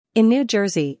In New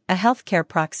Jersey, a healthcare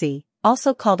proxy,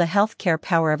 also called a healthcare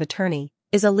power of attorney,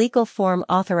 is a legal form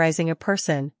authorizing a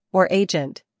person, or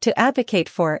agent, to advocate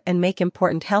for and make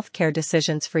important healthcare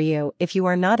decisions for you if you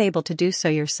are not able to do so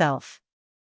yourself.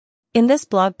 In this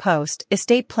blog post,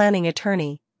 estate planning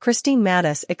attorney Christine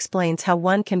Matus explains how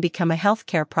one can become a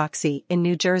healthcare proxy in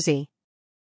New Jersey.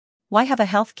 Why have a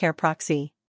healthcare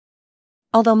proxy?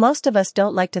 Although most of us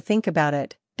don't like to think about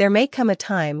it, there may come a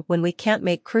time when we can't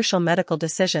make crucial medical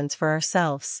decisions for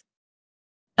ourselves.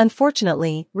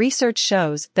 Unfortunately, research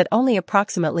shows that only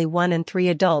approximately 1 in 3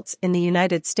 adults in the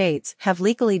United States have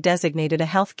legally designated a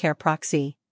healthcare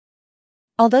proxy.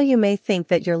 Although you may think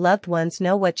that your loved ones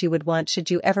know what you would want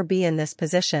should you ever be in this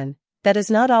position, that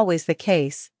is not always the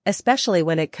case, especially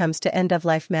when it comes to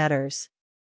end-of-life matters.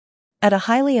 At a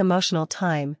highly emotional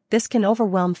time, this can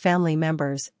overwhelm family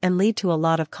members and lead to a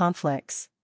lot of conflicts.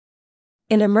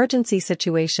 In emergency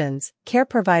situations, care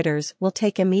providers will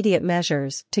take immediate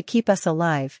measures to keep us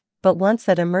alive, but once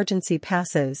that emergency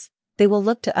passes, they will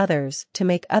look to others to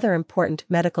make other important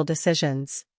medical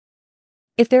decisions.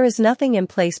 If there is nothing in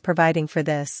place providing for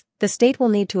this, the state will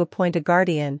need to appoint a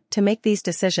guardian to make these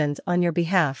decisions on your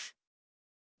behalf.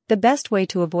 The best way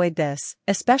to avoid this,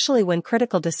 especially when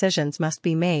critical decisions must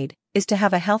be made, is to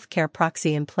have a healthcare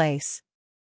proxy in place.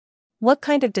 What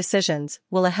kind of decisions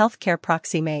will a healthcare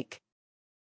proxy make?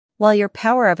 While your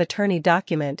power of attorney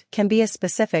document can be as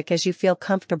specific as you feel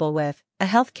comfortable with, a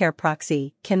healthcare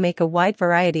proxy can make a wide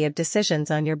variety of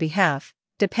decisions on your behalf,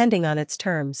 depending on its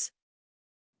terms.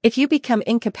 If you become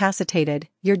incapacitated,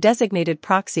 your designated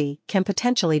proxy can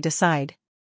potentially decide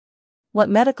what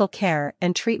medical care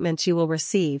and treatments you will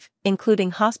receive,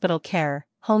 including hospital care,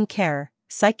 home care,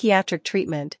 psychiatric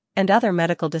treatment, and other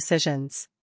medical decisions.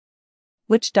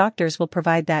 Which doctors will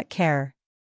provide that care?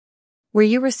 Where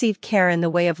you receive care in the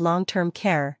way of long-term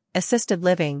care, assisted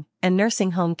living, and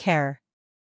nursing home care.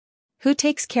 Who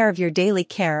takes care of your daily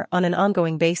care on an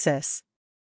ongoing basis?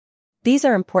 These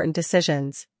are important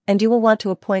decisions, and you will want to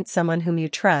appoint someone whom you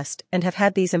trust and have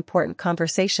had these important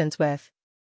conversations with.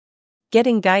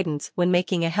 Getting guidance when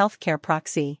making a healthcare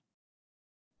proxy.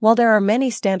 While there are many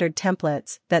standard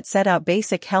templates that set out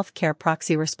basic healthcare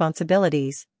proxy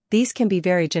responsibilities, these can be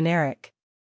very generic.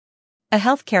 A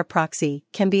healthcare proxy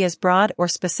can be as broad or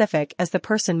specific as the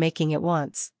person making it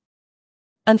wants.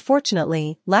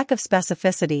 Unfortunately, lack of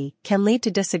specificity can lead to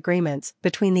disagreements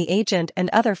between the agent and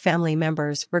other family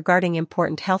members regarding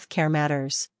important healthcare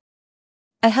matters.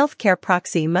 A healthcare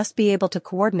proxy must be able to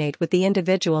coordinate with the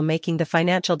individual making the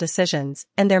financial decisions,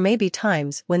 and there may be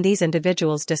times when these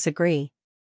individuals disagree.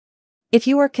 If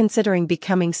you are considering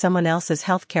becoming someone else's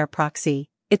healthcare proxy,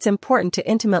 it's important to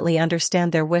intimately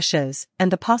understand their wishes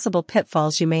and the possible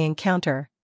pitfalls you may encounter.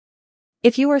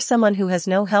 If you are someone who has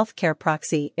no healthcare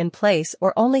proxy in place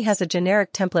or only has a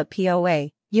generic template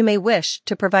POA, you may wish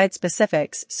to provide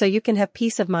specifics so you can have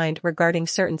peace of mind regarding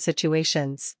certain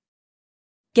situations.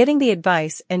 Getting the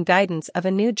advice and guidance of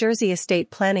a New Jersey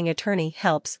estate planning attorney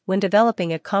helps when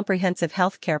developing a comprehensive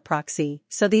healthcare proxy,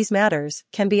 so these matters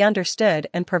can be understood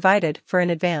and provided for in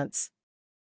advance.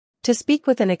 To speak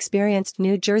with an experienced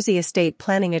New Jersey estate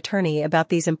planning attorney about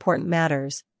these important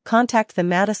matters, contact the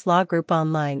Matus Law Group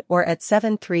online or at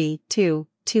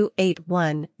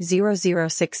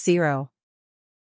 732-281-0060.